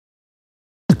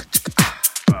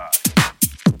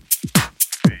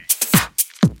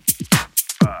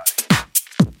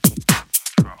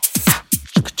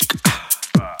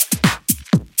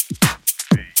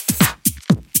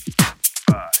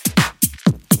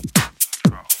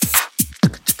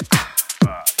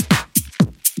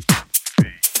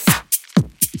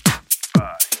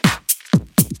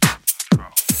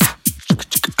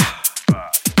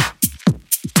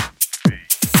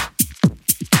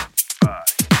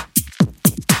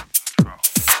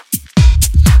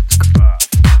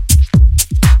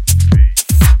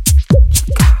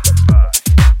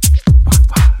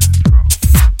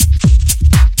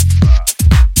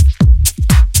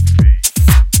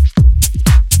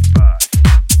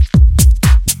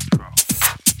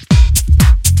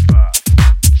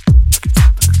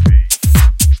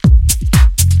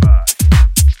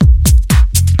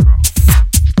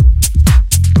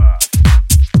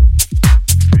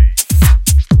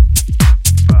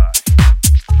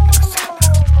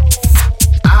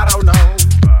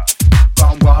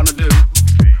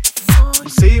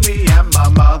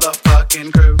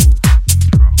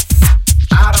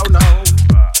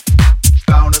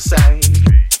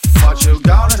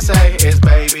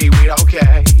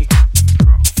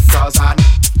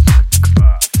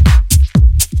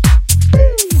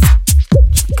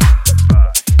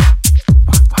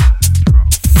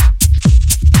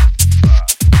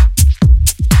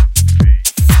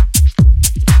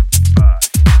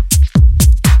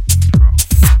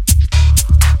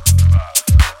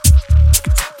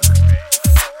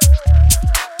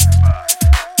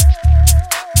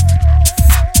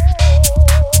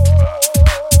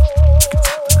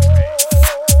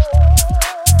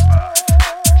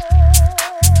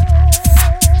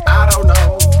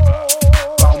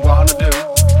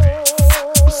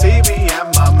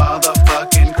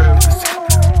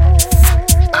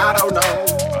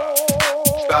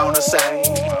gonna say,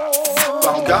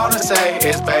 what I'm gonna say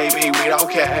is, baby, we don't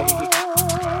care.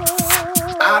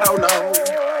 I don't know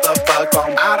the fuck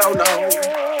on, I don't know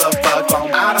the fuck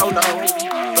on, I don't know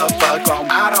the fuck on,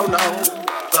 I don't know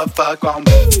the fuck on.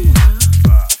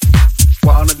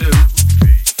 Wanna do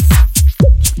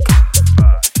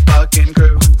fucking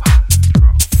crew.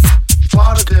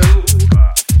 Wanna do,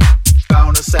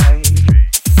 gonna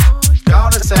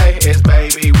say is,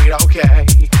 baby, we don't care.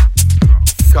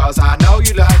 Cause I know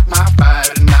you like my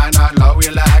vibe, and I know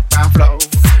you like my flow.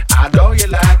 I know you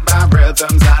like my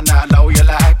rhythms, and I know you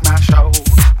like my show.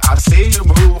 I see you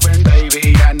moving,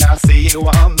 baby, and I see you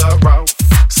on the road.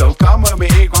 So come with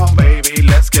me, go on, baby,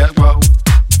 let's get low.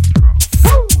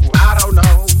 I don't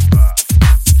know.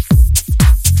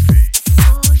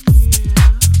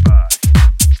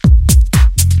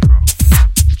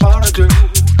 Wanna do.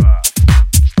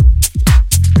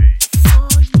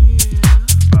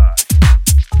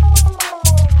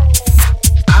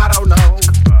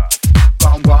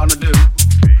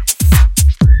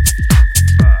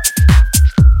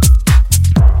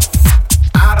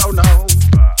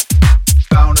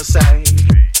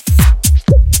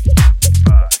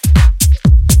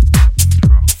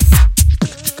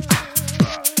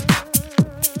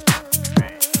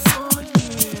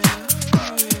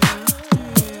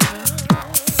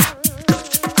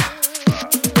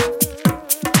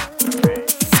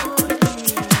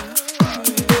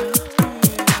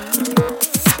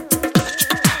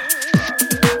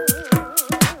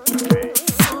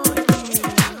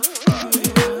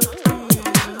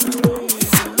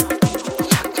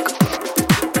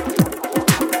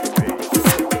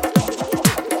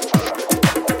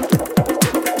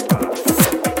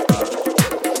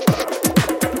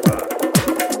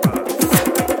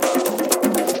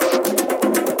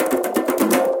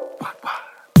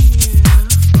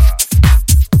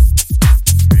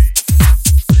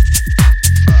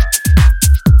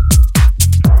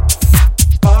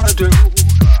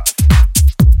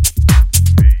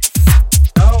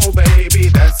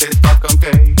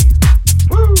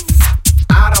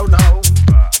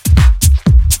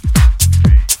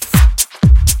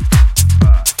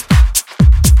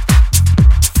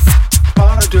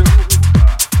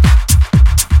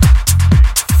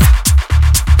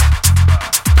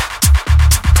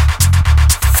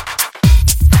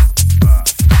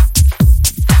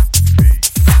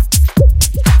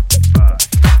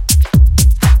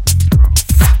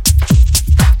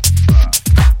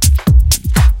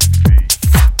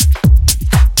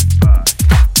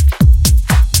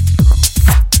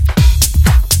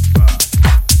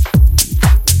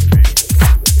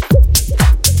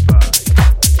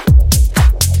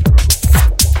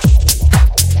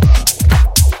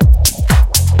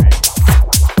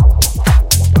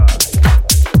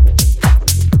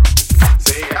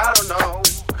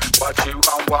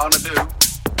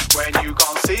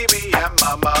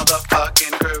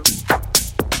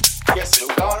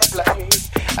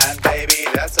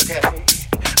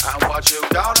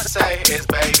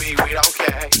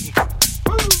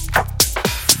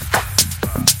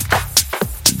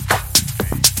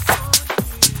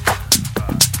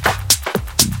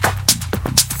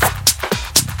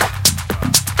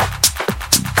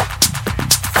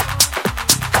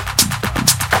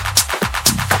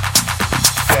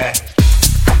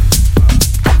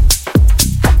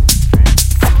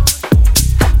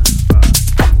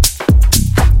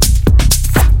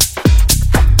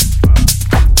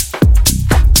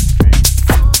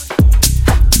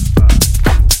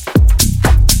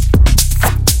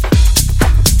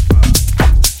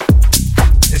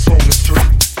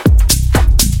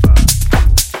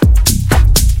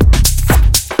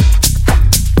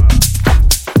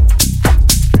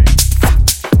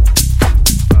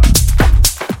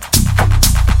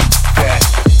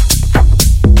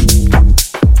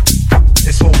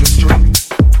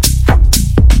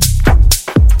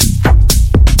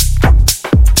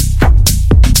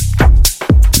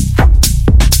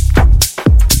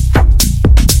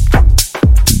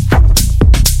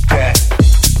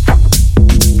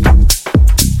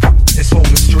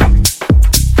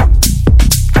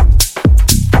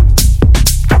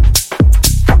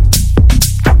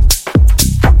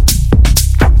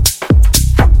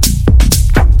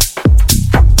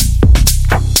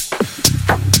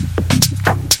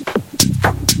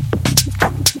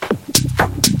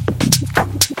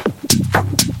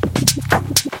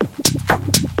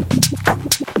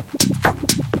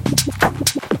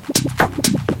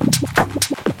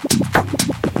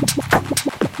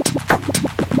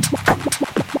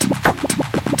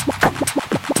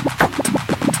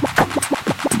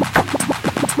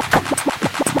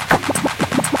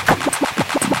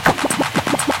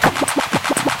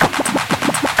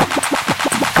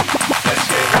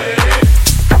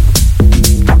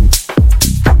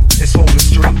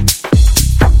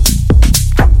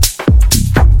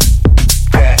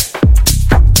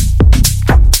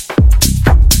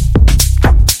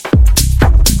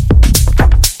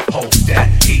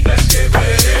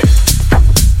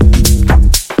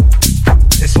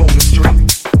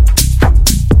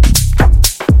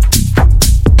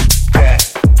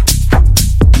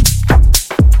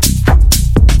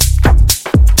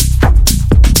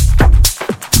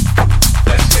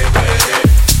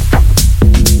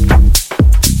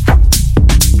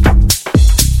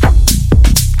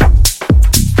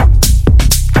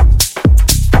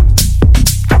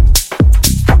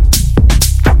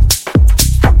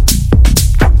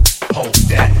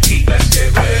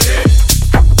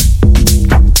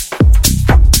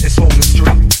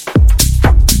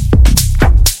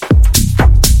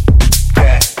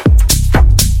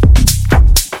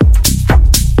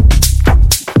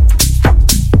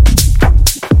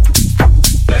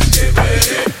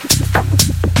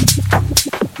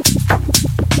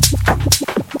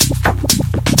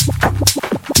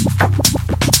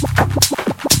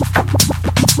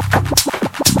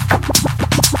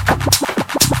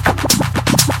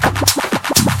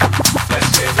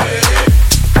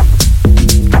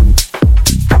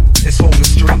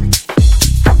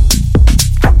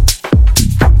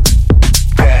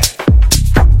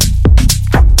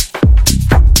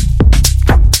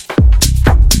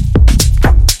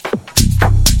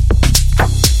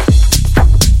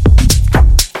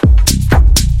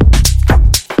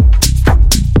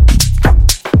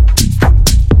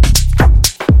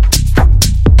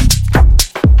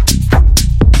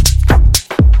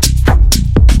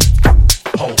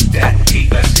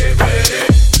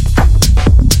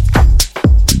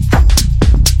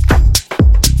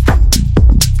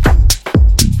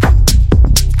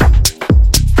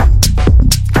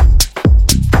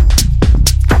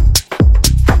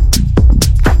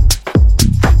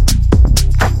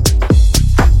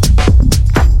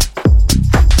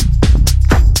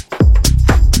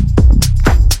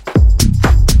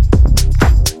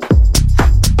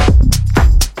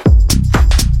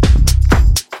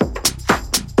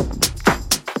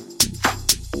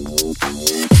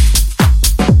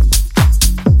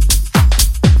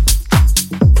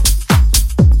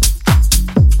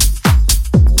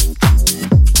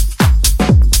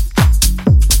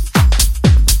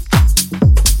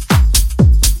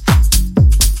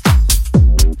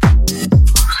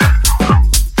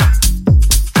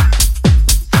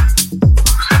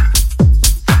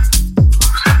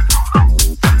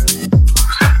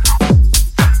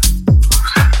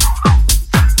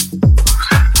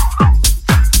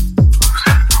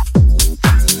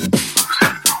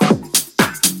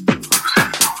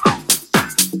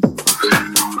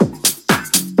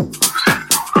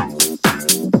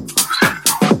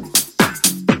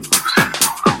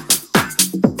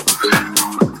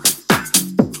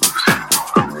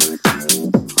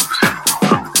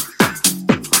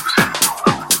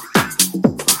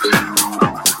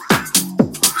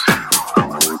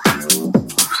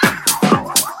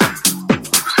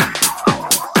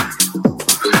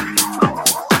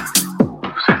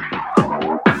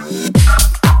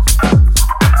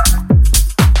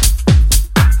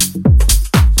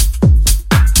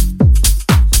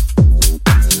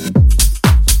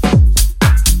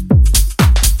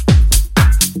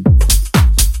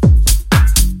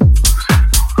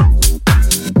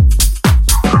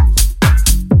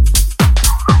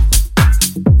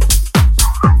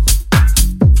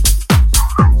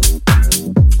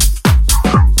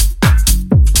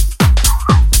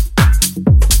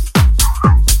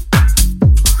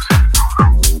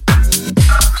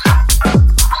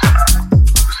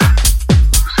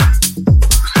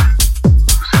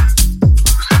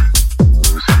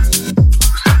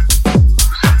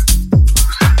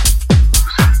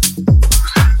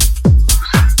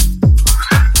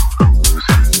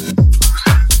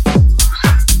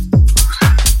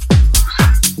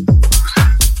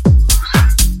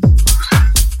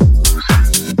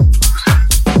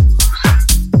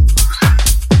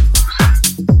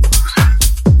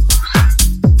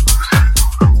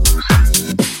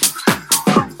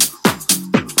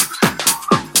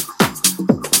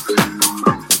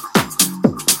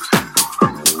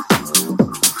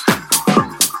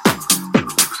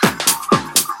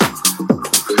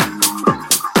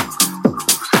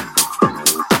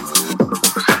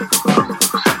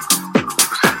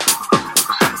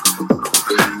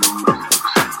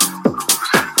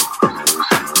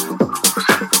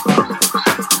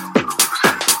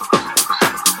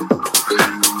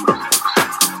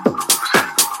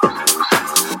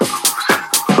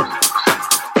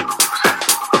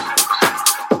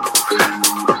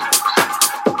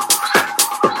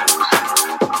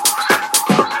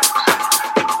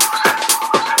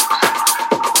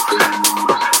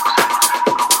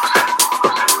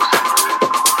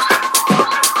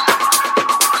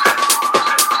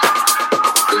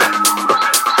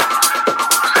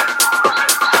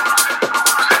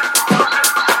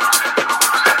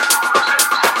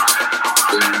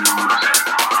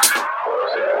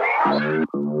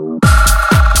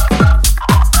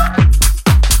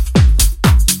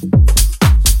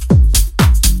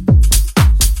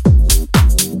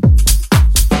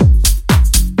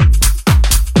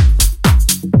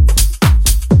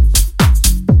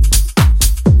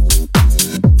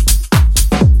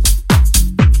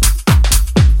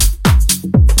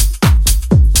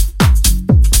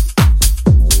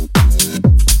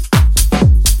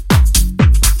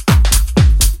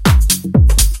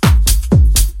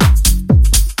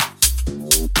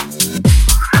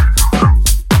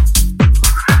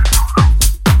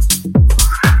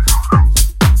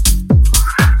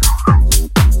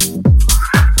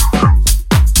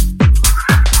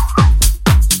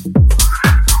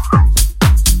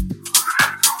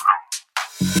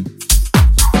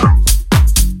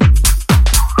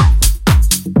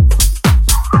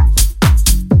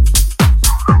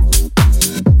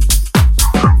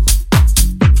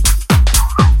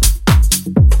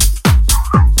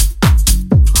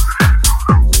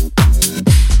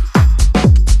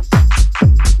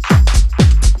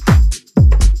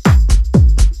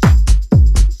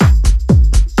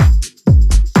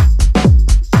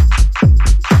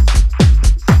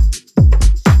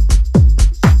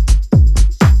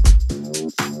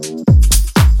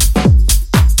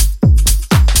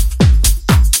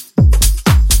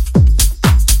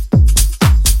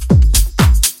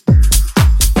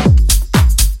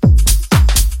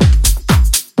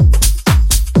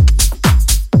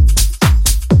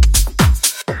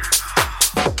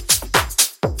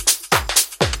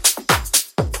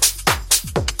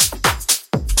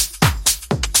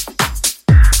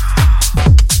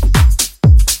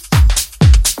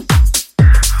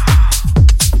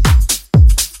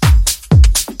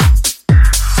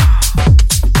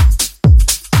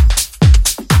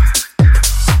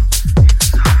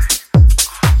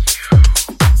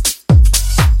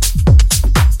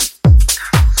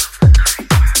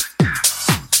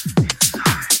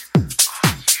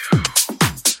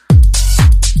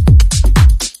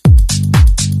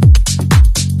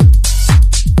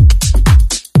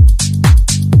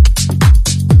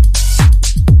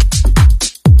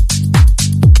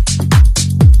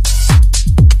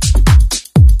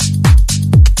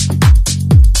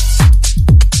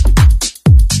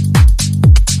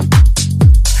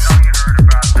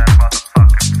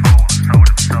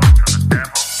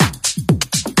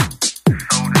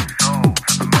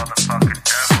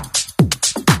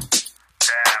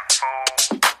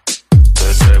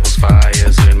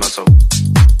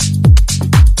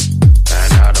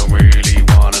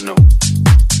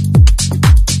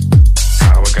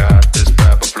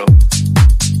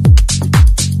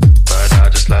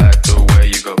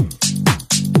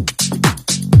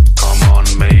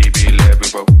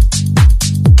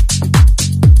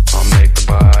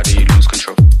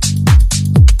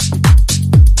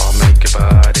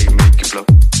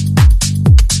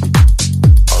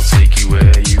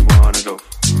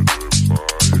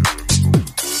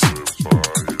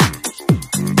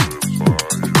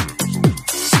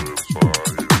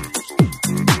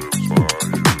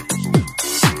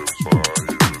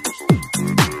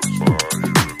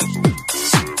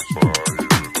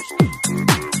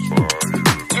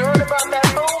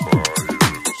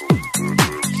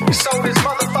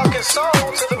 your soul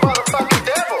to the motherfucking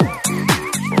devil.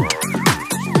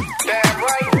 Damn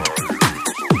right.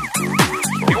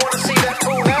 You wanna see that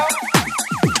fool now?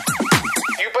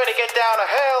 You better get down to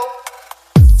hell.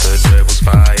 The devil's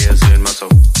fire's in my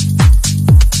soul,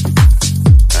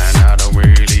 and I don't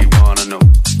really wanna know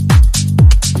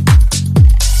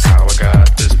how I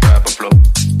got this rapper flow,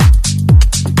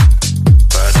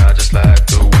 but I just like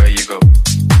the way you go.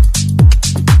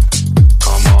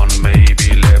 Come on,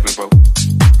 maybe let me roll.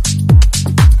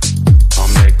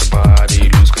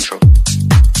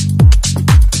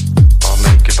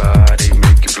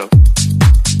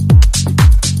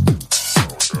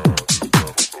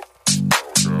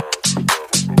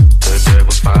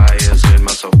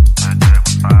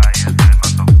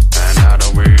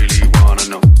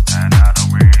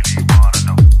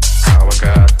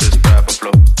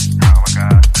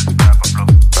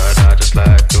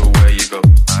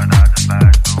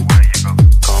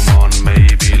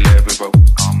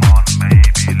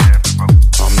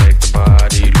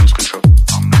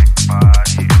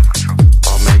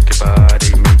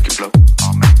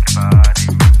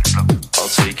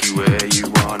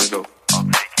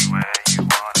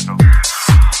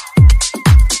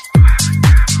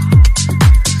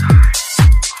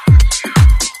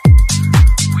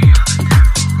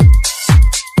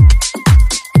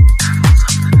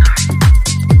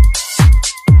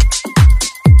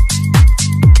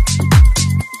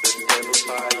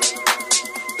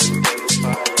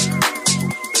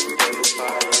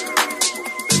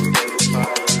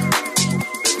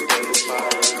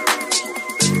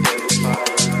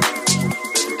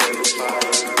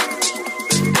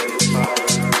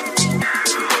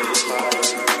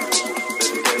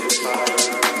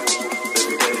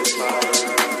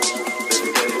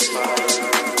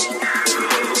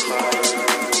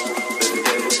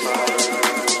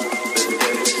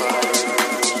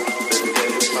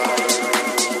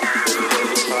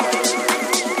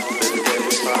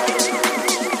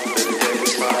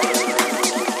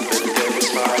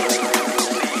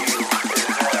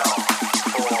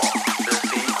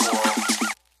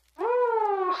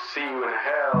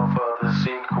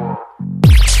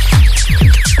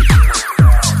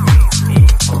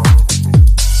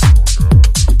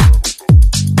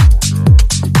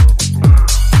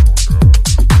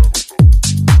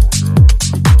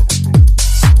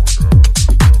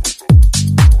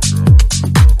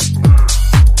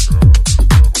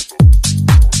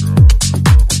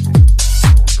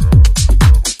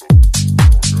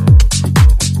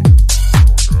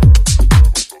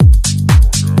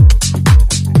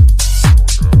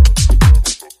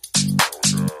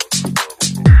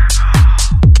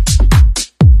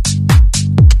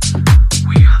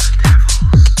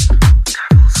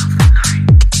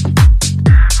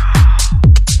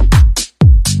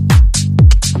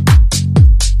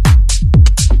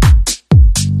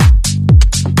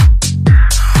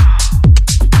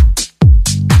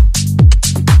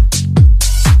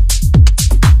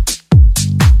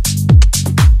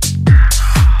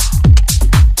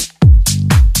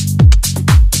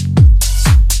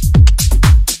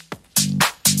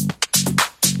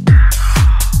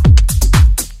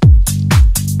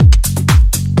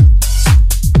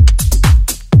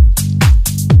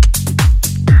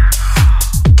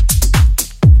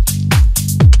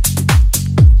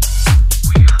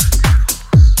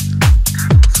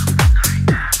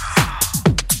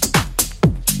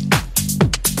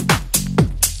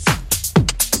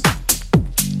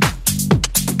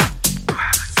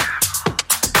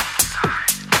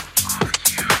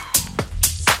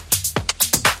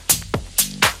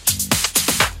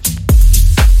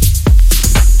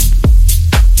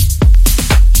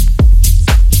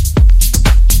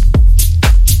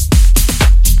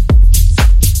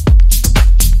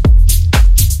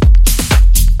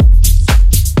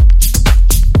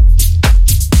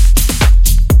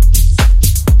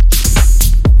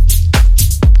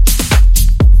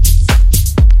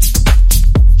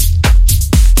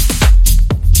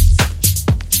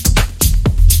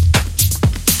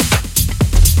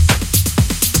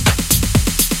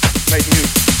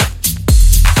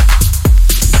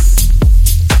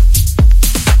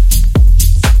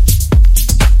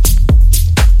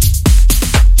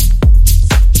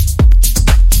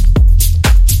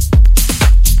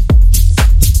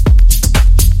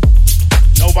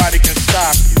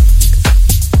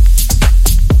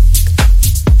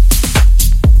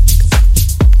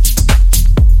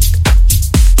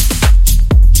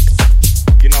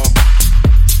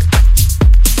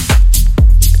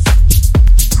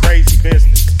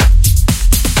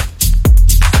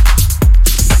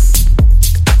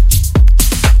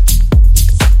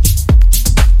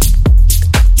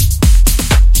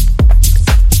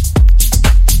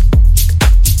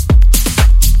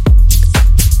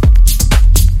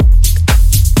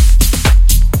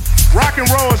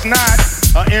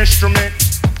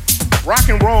 Rock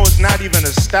and roll is not even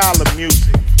a style of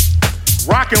music.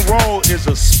 Rock and roll is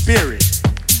a spirit.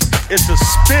 It's a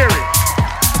spirit.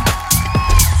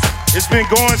 It's been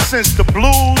going since the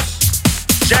blues,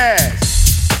 jazz,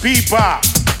 bebop,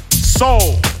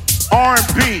 soul,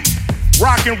 R&B,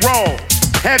 rock and roll,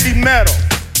 heavy metal,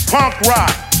 punk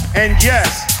rock, and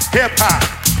yes, hip hop.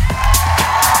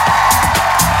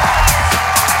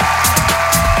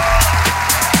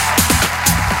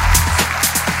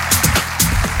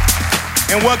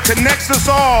 And what connects us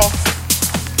all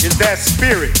is that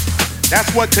spirit.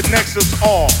 That's what connects us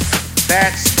all,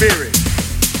 that spirit.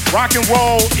 Rock and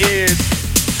roll is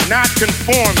not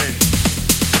conforming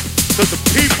to the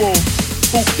people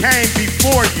who came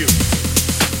before you,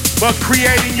 but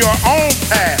creating your own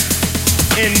path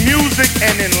in music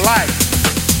and in life.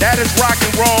 That is rock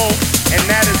and roll, and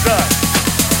that is us.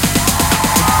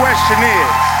 The question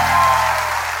is,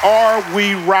 are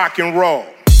we rock and roll?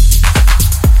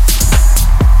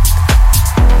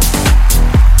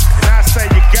 And I say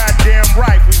you're goddamn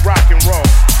right, we rock and roll.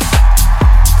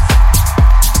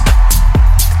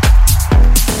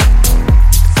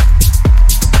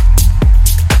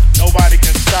 Nobody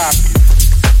can stop you.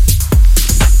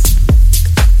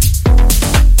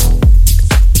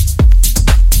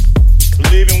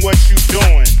 Believe in what you're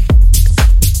doing.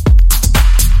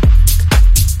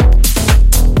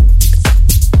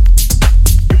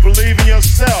 You believe in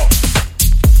yourself.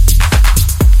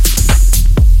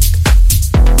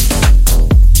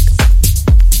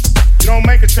 You don't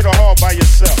make it to the hall by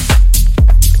yourself.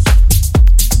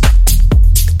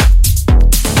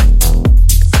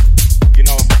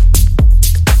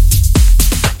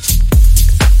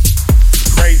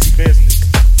 Business.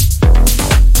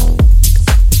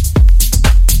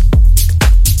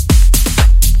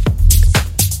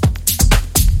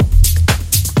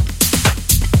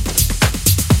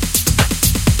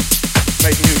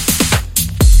 Make music.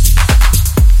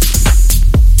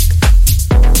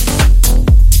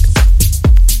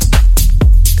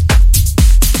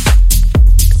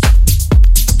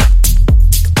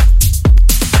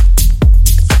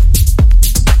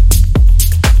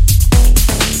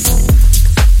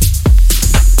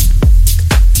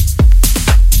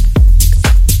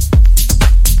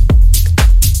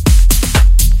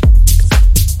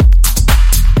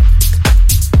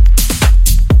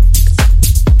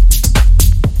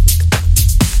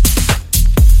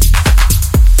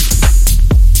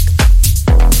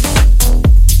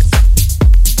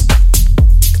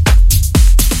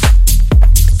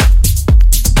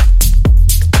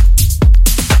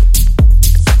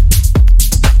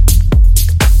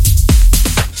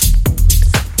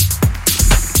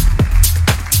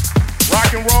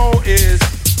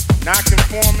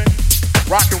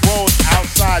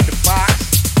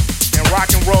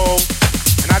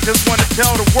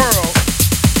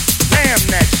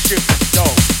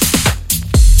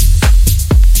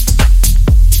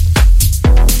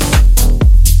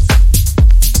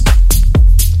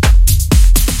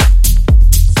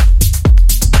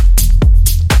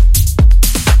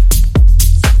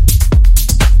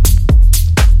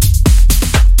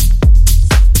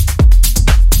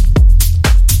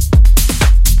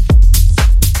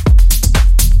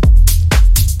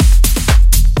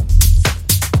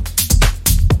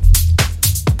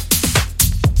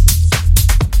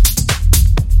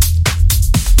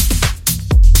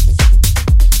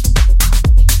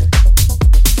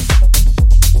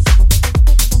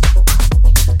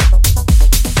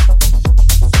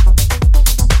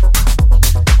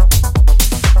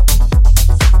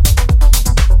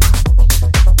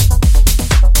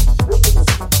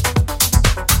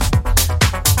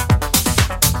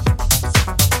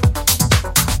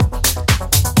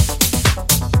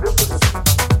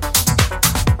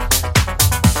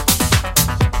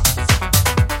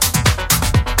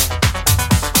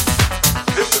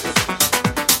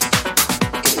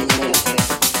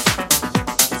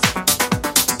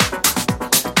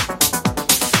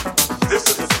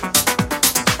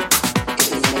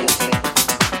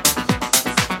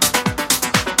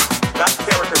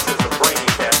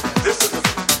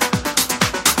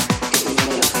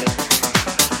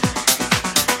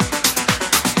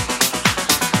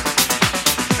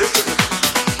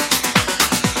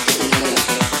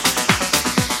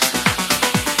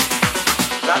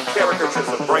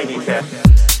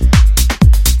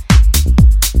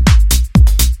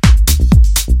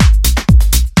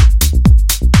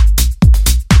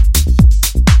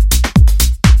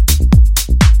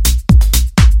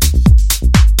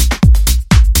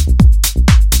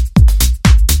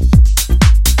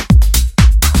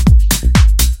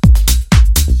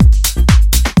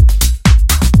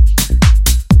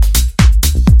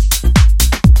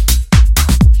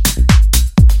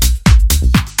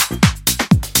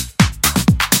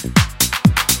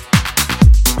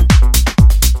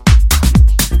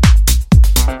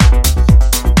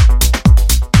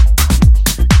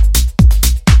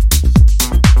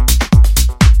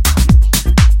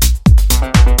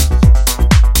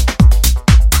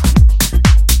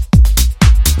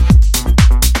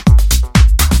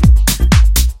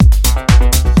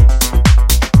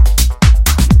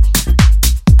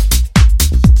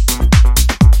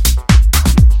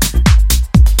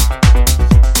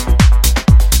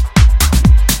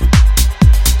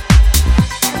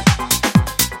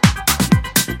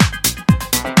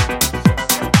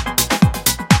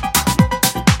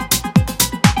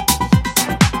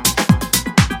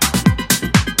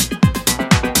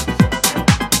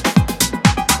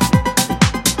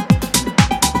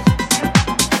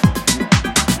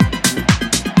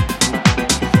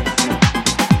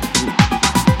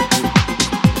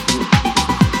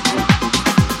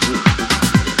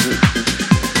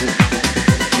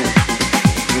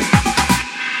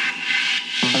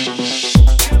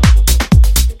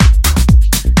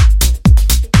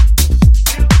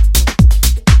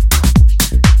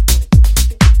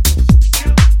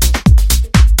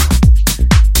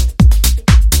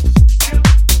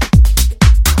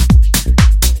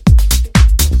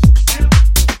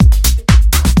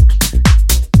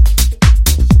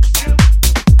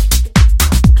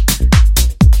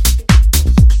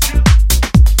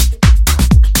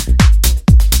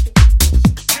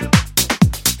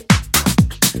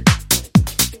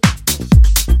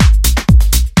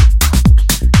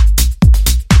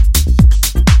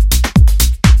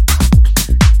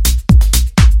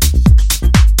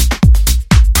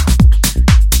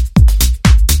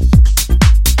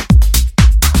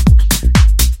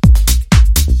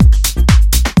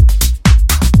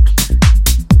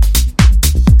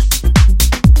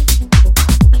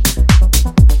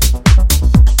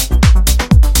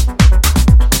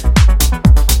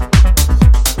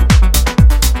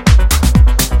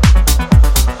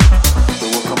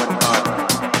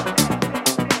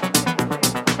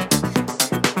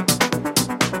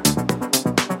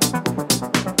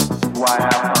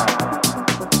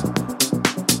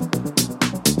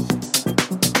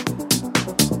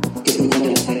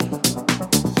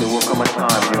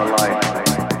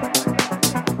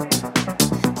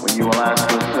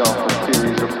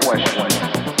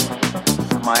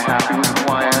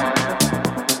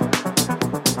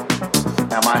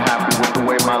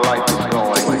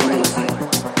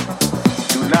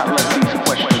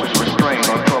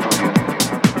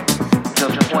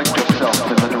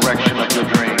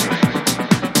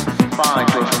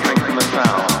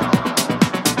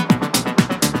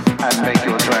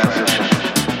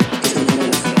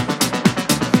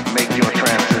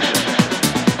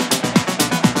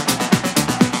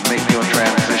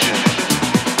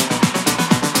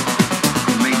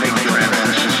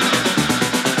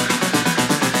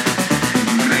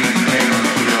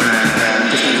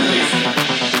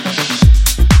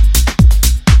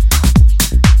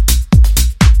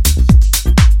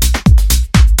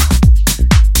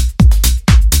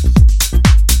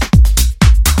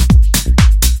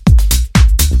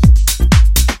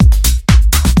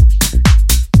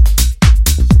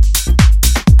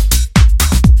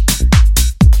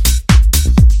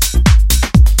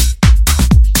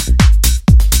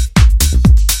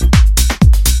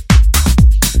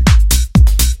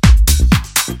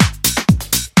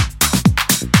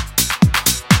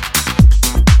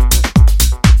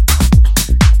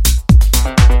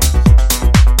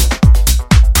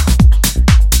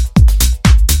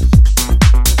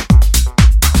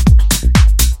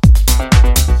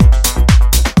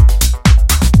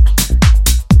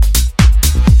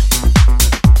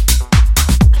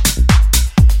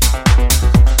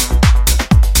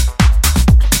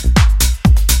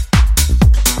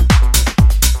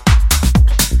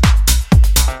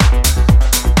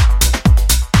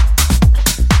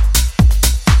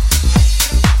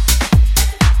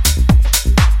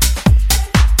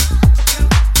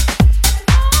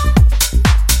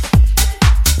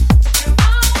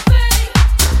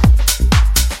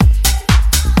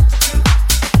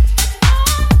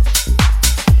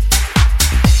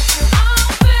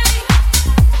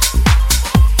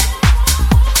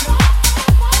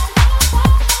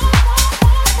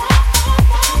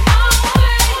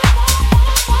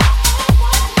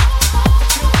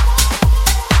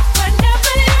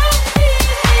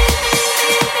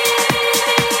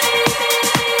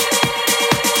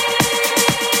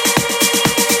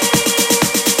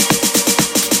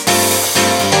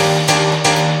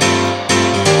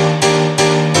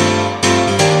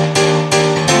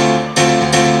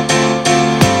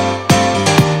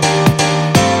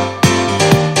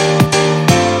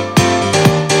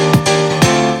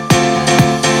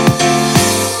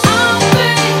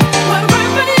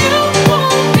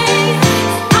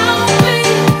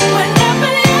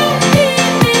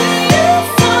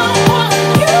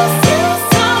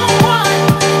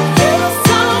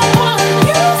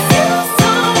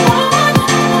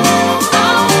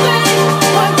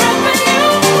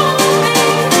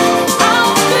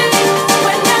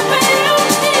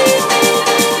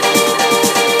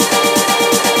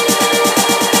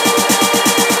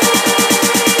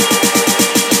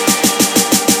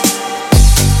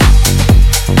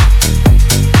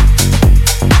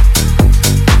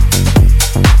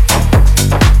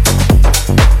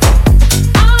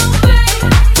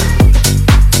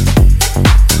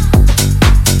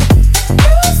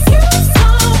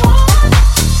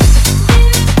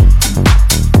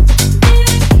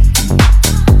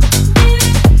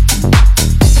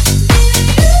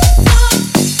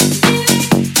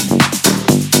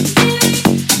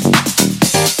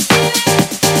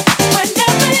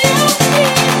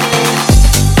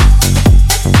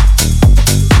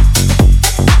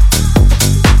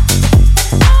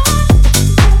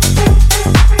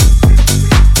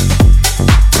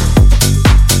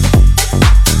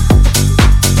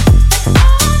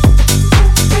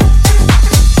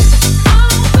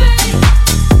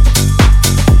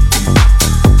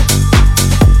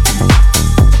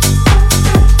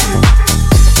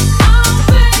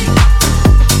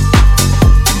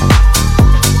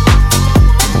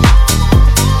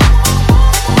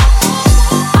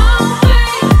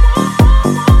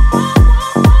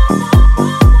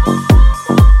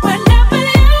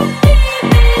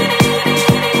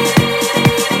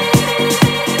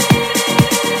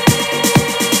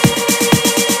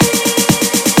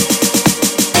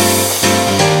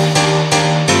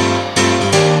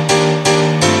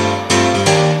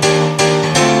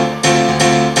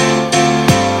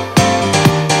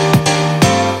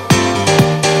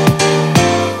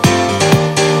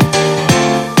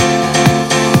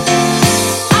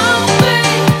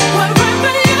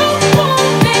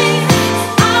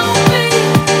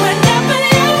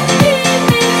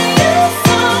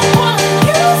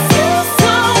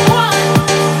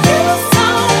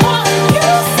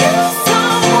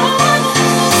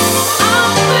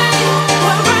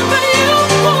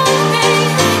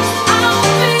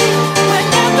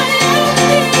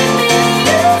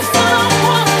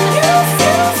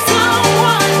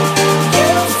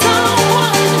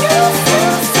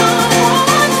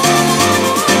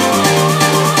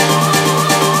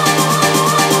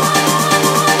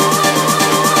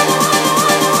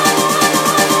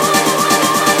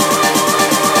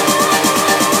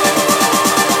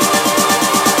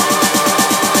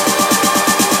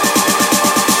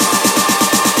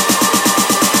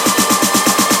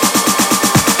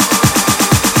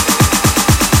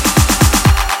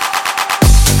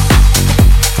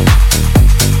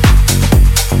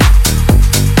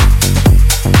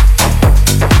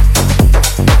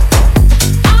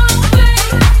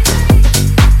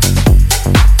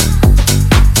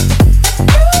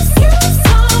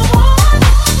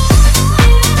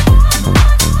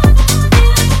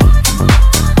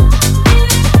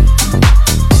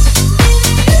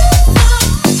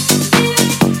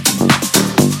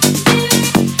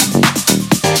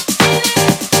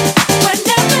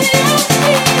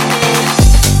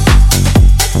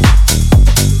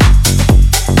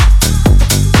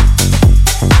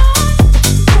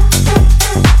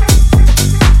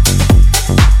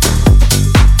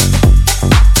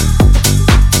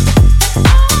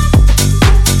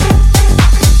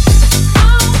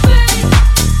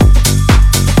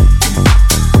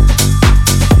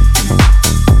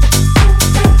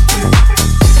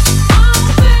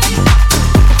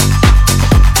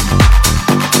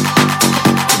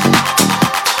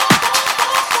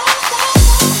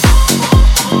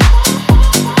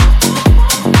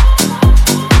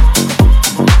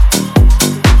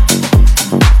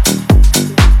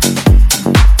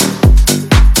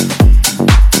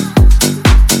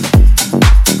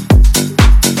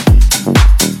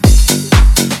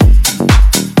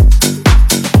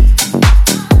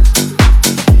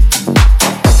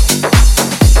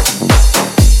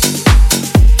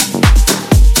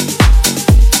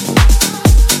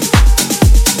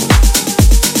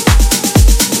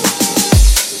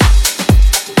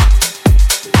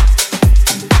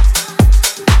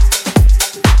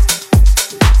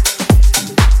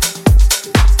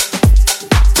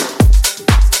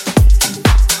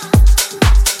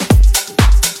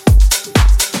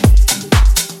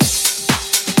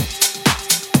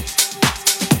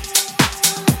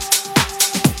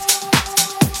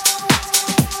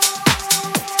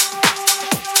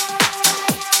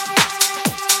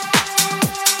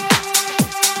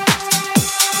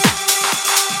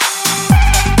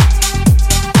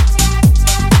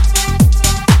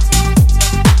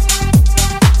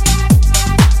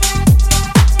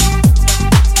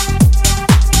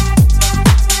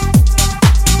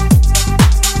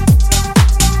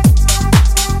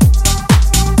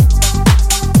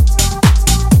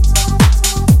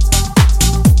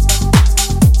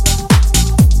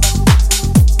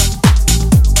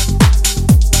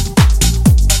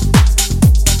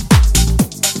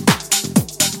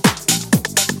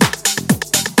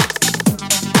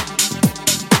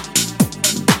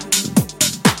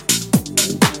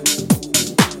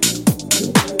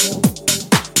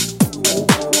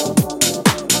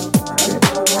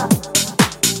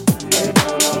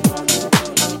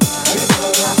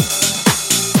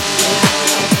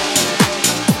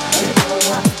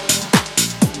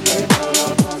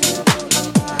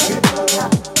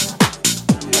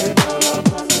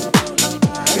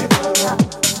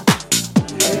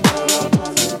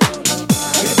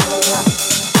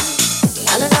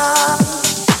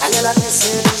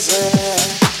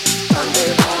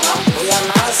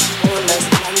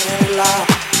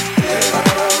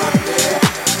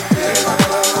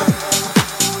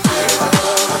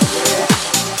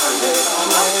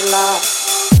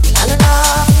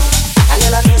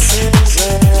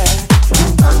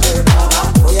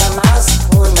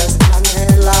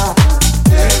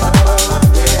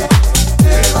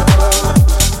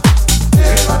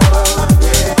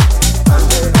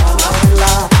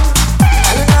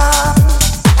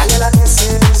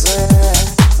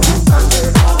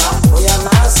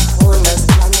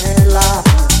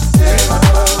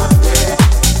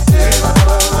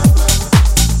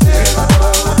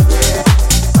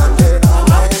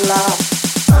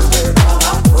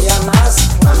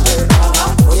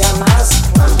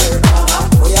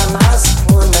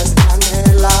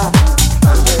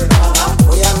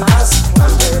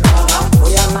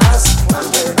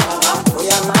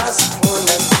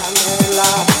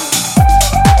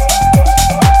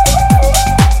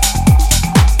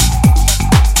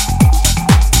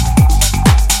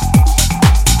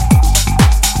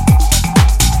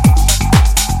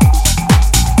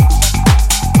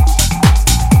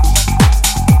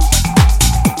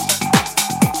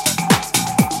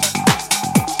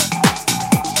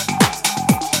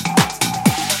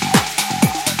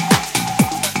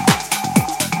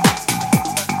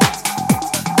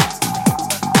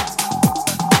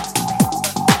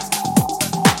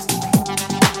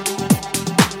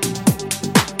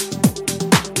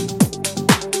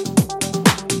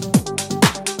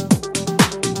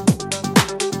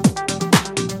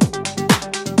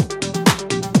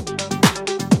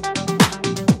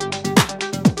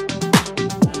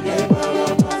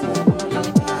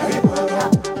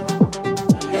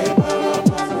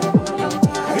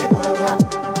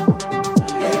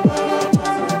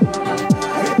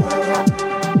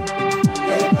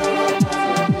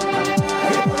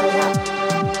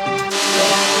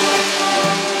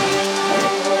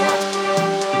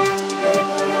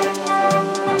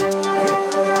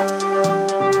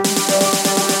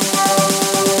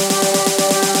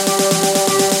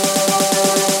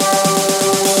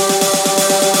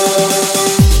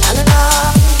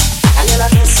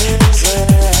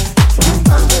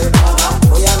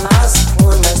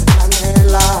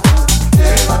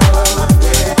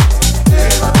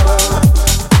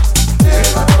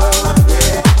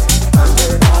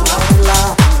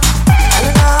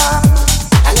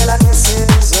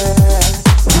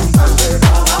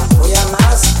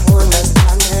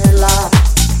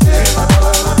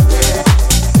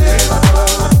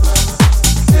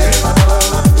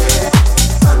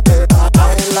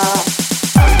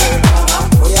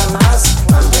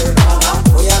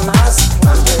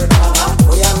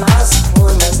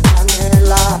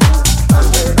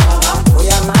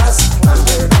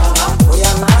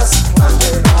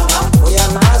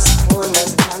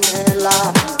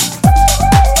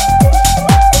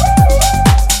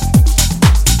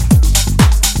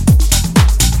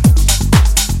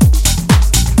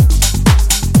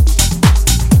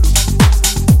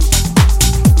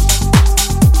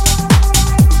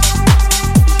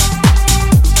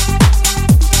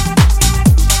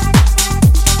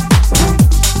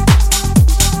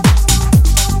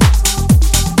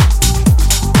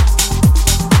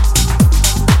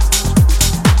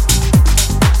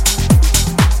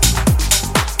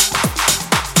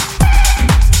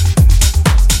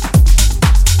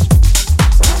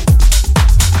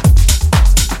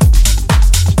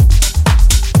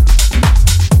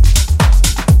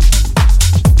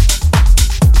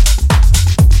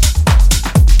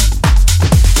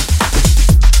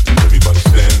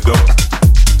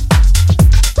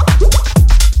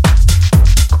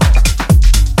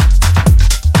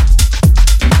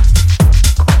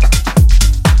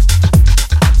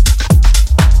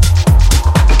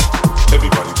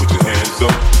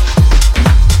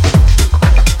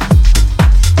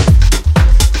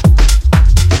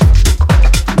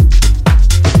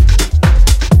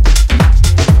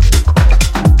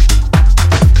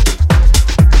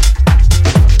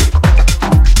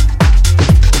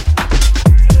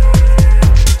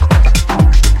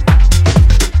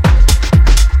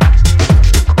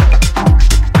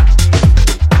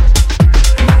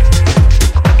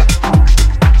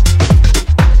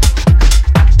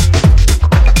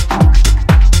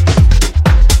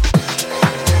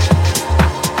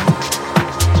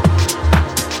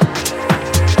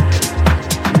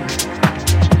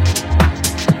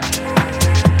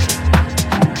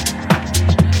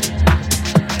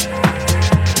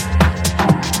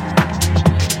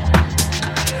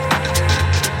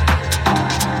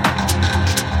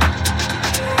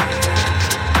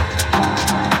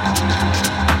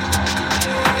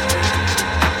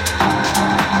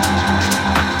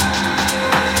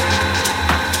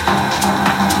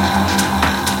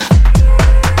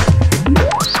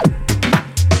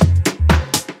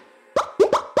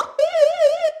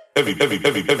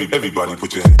 Everybody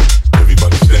put your hands.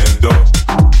 Everybody stand up.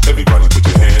 Everybody put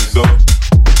your hands up.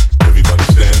 Everybody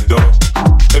stand up.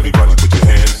 Everybody put your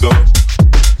hands up.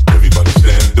 Everybody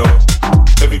stand up.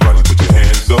 Everybody put your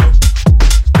hands up.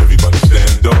 Everybody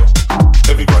stand up.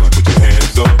 Everybody put your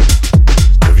hands up.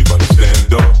 Everybody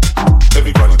stand up.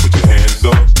 Everybody put your hands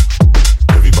up.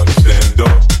 Everybody stand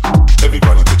up.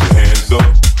 Everybody put your hands up.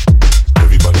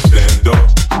 Everybody stand up.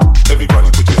 Everybody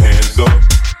put your hands up.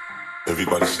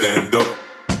 Everybody stand up.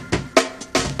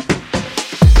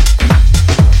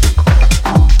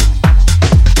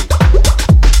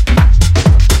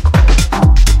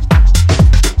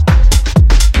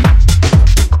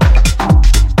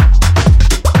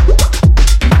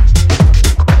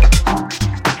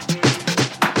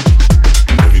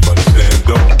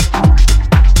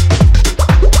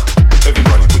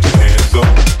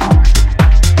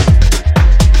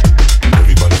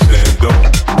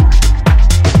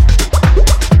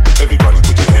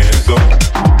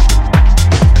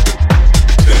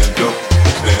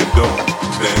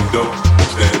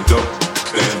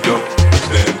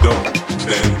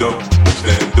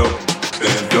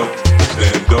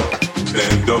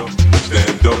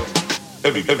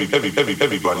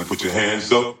 Everybody put your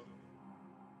hands up.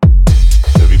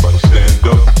 Everybody stand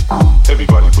up.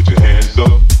 Everybody put your hands up. Everybody stand up. Everybody put your hands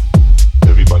up.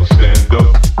 Everybody stand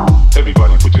up.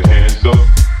 Everybody put your hands up.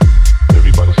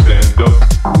 Everybody stand up.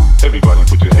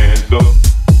 Everybody put your hands up.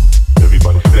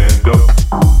 Everybody stand up.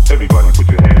 Everybody put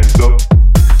your hands up.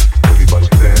 Everybody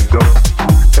stand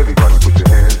up. Everybody put your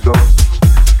hands up.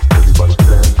 Everybody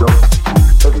stand up.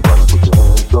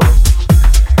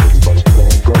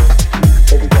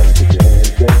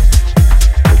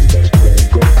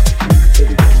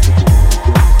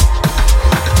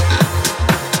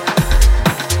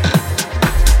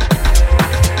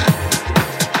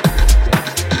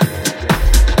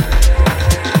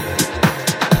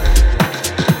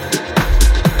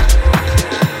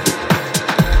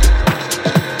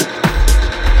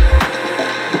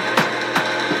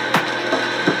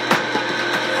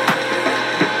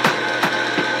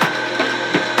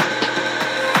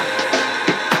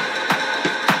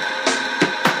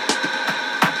 Everybody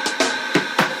put your hands up.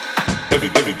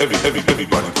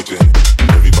 Everybody put your hands.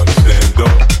 Everybody stand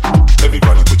up.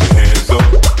 Everybody put your hands up.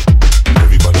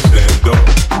 Everybody stand up.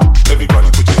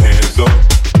 Everybody put your hands up.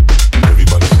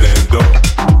 Everybody stand up.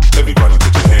 Everybody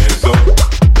put your hands up.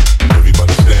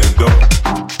 Everybody stand up.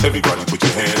 Everybody put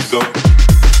your hands up.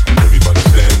 Everybody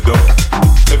stand up.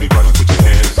 Everybody put your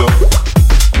hands up.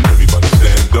 Everybody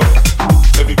stand up.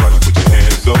 Everybody put your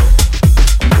hands up.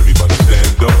 Everybody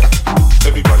stand up.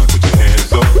 Everybody put your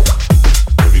hands up.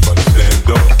 Everybody stand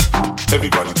up.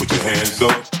 Everybody put your hands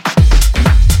up.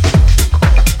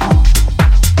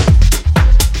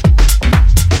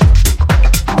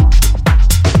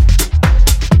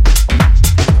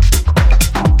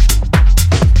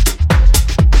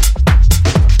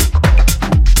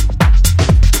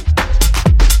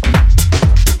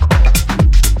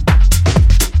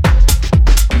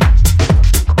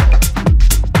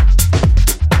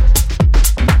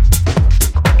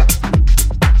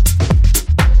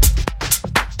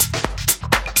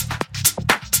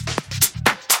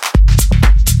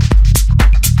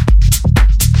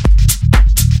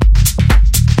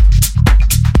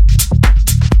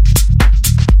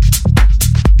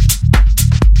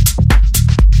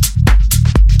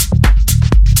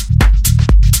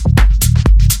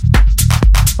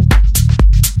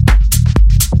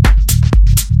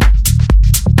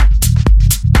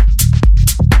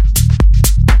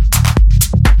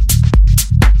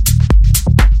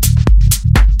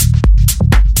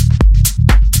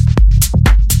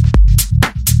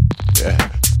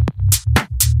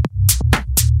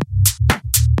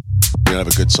 Have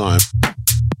a good time.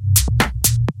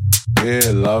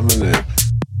 Yeah, loving it.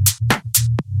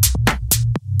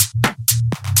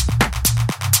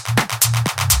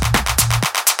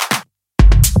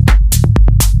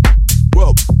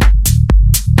 Whoa.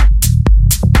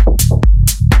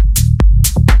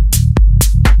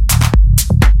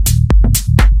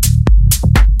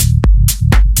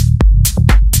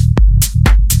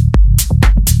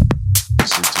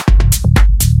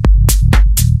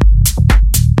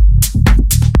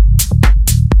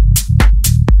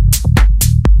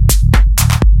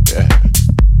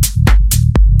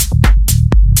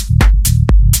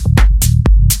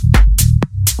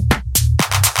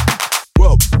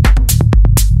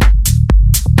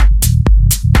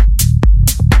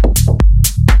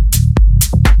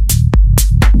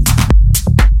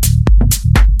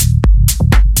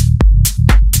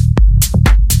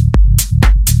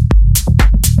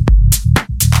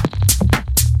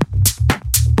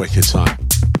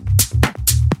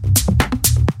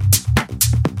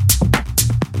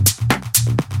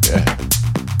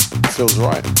 feels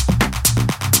right.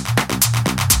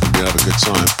 You have a good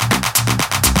time.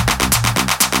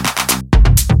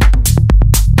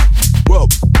 Well,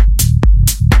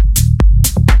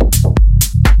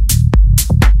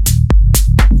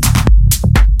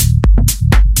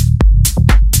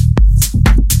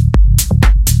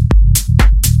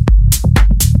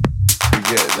 you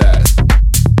get that.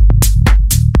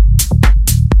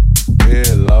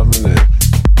 Yeah, loving it.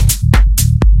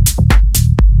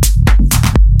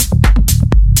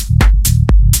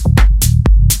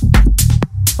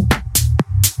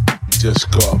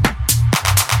 Just got.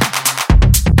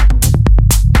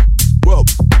 Well.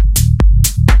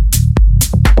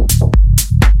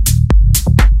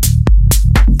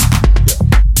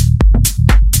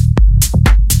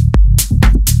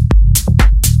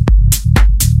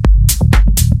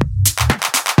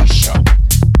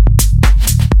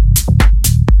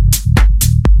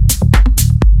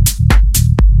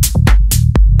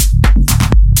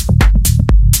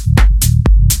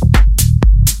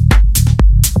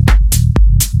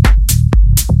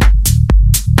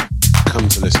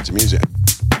 Listen to music.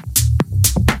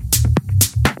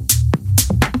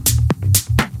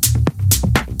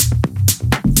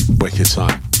 Wicked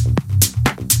time.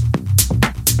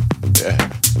 Yeah.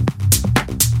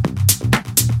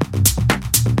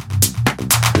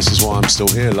 This is why I'm still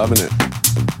here, loving it.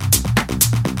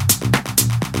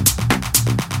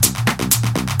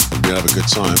 You have a good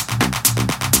time.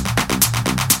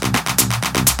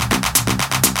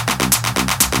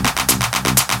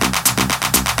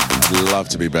 Love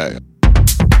to be back.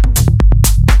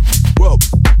 Whoa.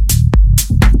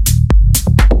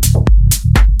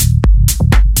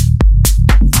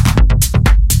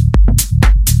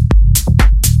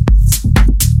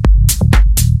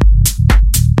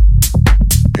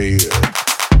 Hey.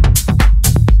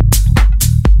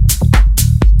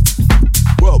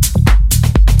 Whoa.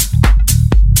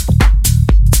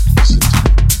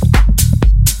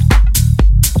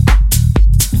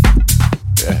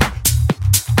 Yeah.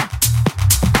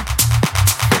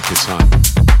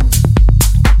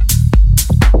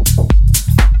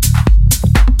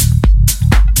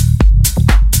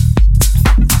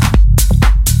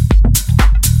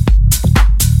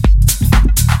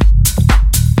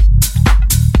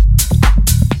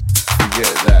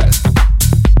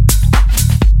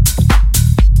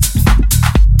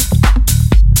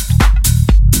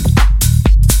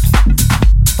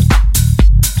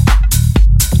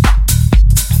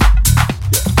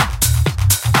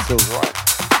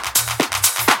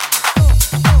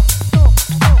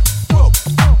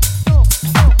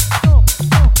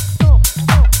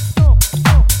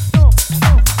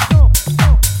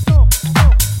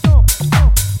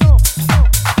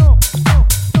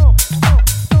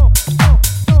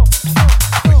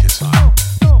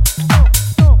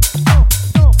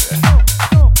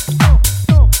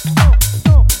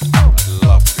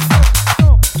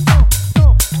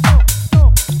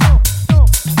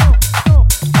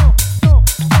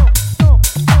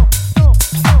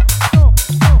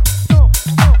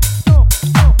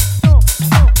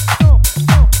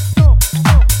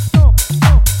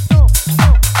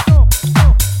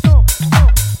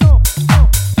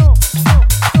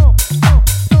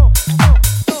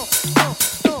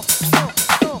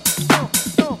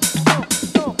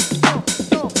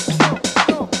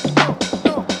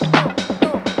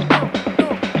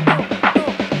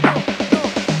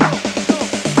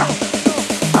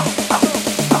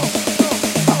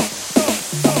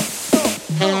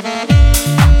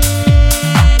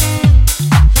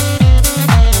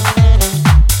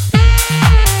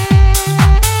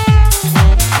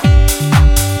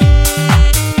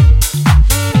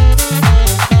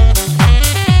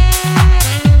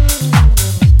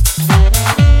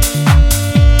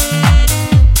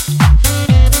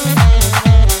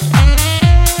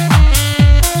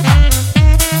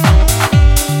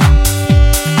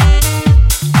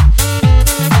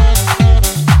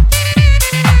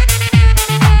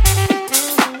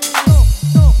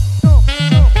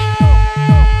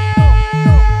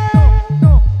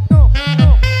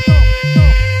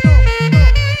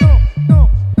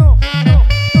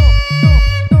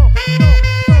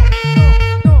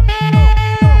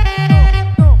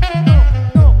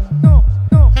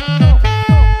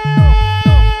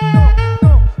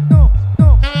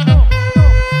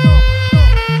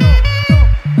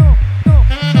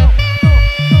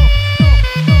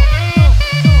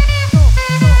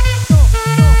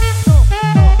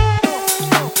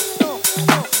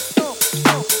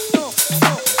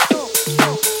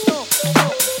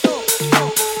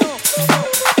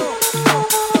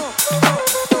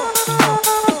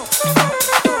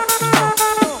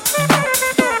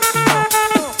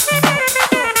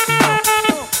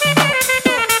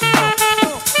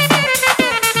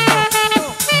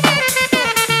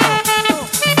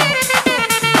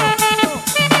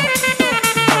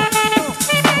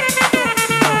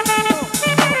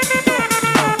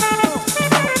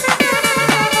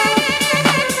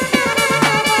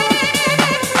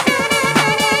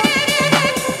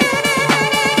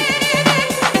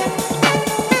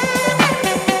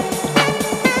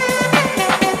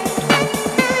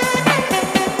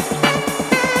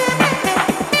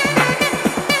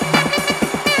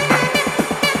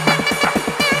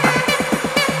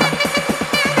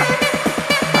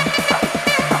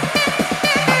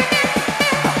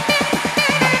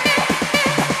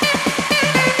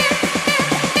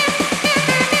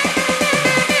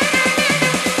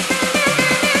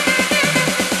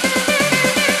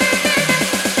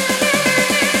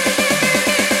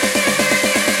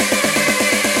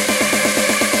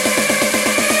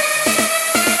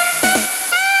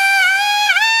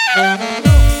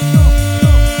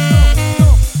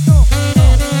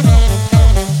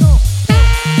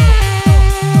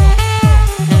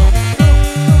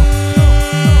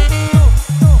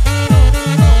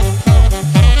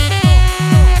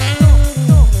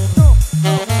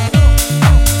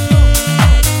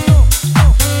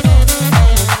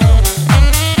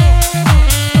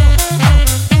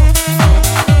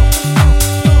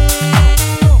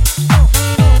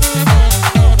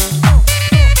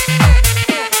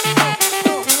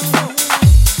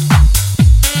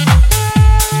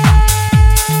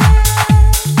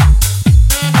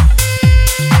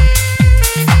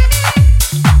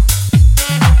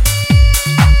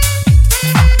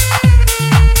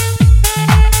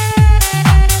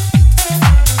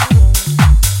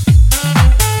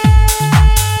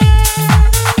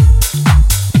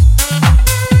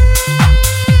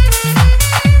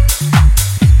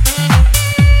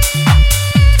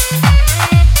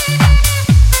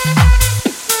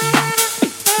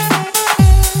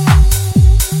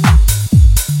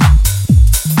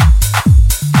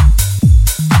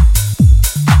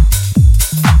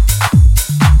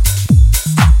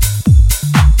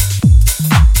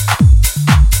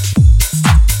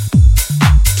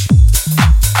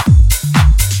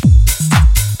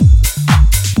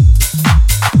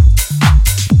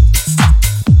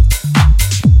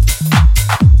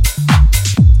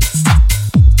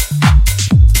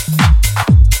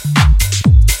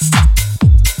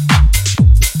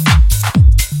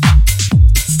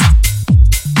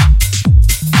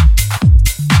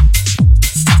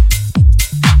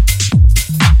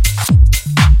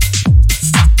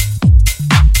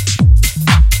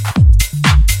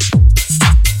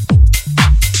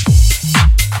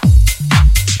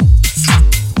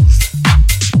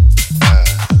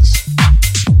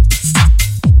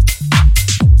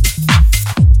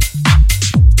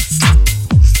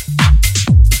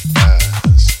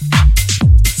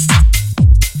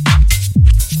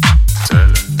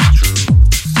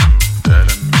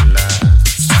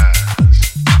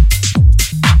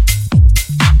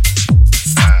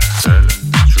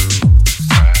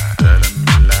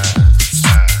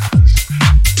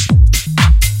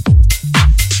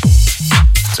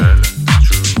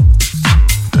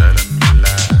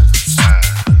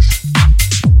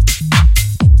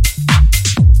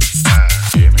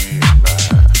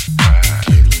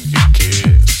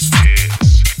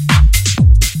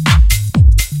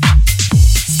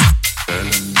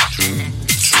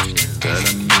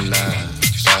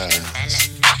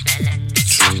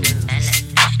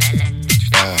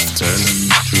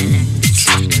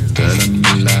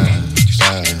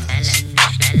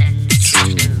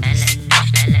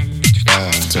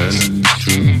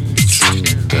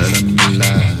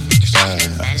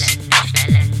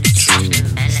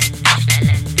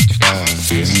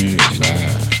 me a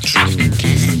ride, true,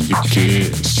 give me your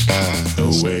kiss.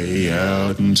 No way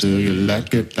out until you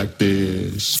like it like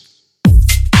this.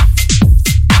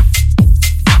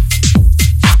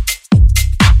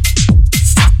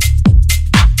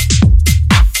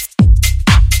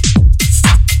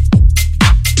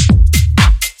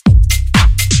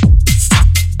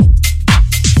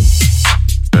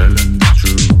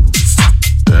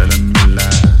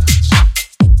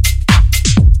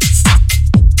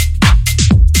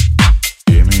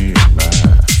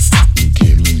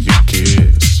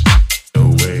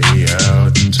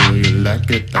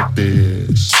 Like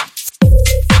this.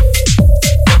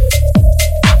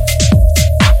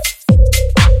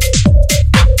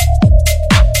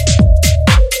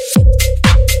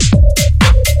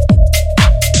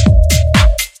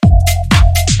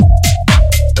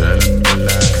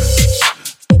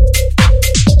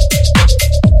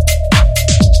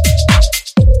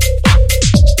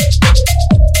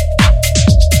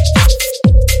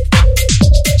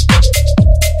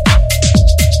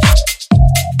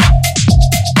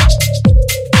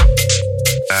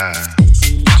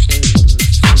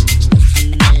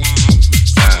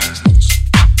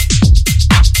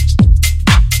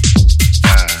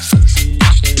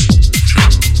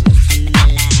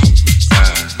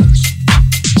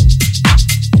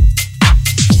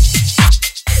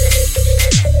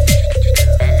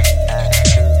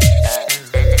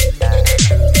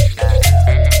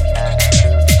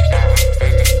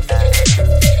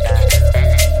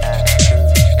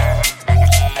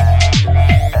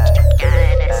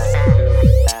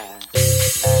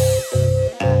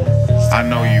 I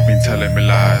know you've been telling me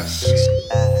lies.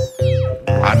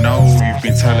 I know you've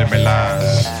been telling me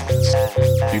lies.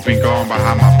 You've been going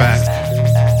behind my back.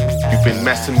 You've been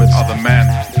messing with other men.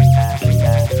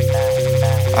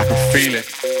 I can feel it.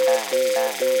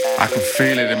 I can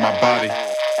feel it in my body.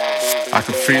 I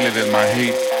can feel it in my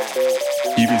heat.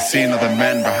 You've been seeing other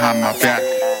men behind my back,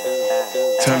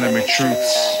 telling me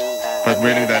truths, but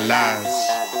really they're lies.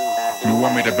 You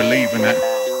want me to believe in it,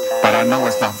 but I know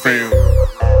it's not real.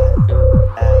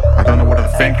 I don't know what to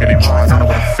think anymore. I don't know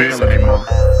what to feel anymore.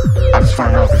 I just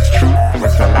want to know if it's truth or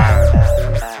it's a lie.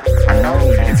 I know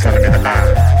you've been telling me the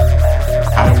lie.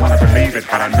 I don't want to believe it,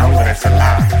 but I know that it's a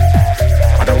lie.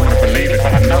 I don't want to believe it,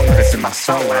 but I know that it's in my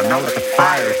soul. I know that the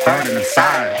fire is burning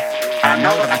inside. And I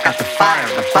know that I got the fire,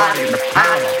 the body, and the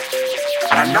power.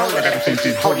 And I know that everything's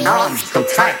been holding on so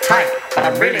tight. But I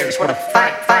really just want to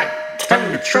fight.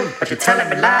 Telling the truth, but you're telling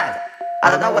me lies. I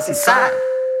don't know what's inside.